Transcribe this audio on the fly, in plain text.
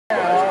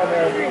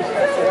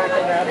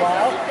racing that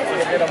mile.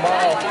 We did a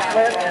mile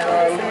split, and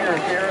our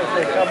leaders here as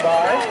they come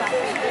by.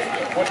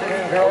 Once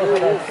again, girls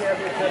in a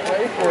championship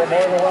race, we're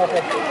more than welcome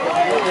to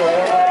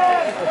warm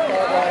up at the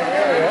start line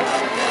area.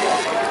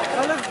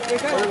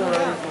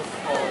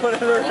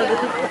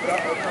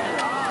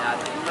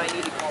 You might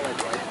need to call it.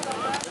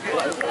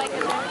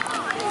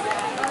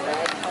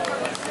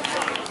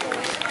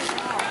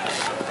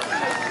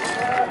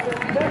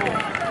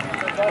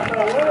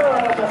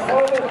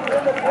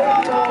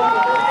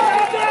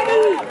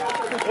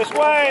 This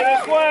way!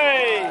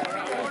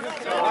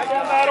 I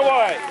got that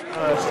away.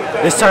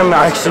 This time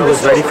I actually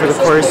was ready for the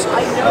course.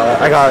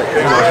 I got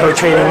hill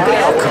training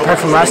compared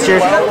from last year.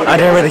 I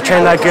didn't really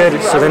train that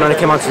good, so then when I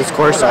came onto this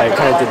course, I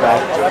kind of did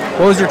bad.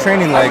 What was your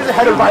training like,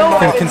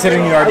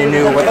 considering you already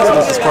knew what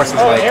this course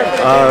was like?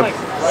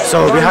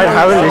 So behind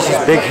Highland, there's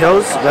these big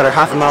hills that are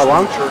half a mile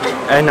long,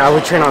 and I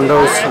would train on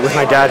those with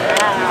my dad.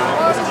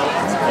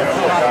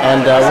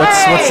 And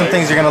what's some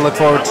things you're going to look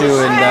forward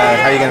to, and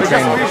how are you going to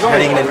train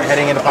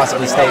heading into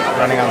possibly state,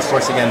 running on this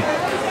course again?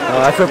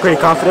 I feel pretty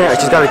confident. I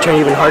just got to train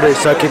even harder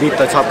so I could beat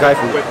the top guy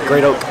from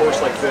Great Oak.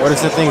 What are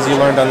some things you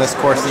learned on this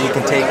course that you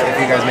can take if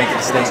you guys make it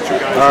to state?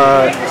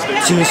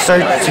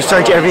 To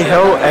search every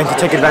hill and to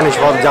take advantage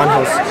of all the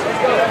downhills.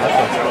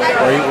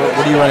 Okay.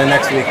 What are you running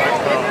next week?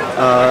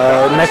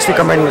 Next week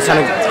I'm running the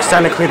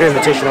Santa Clara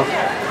Invitational.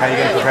 How are you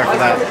going to prepare for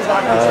that?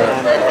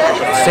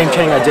 Same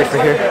training I did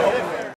for here.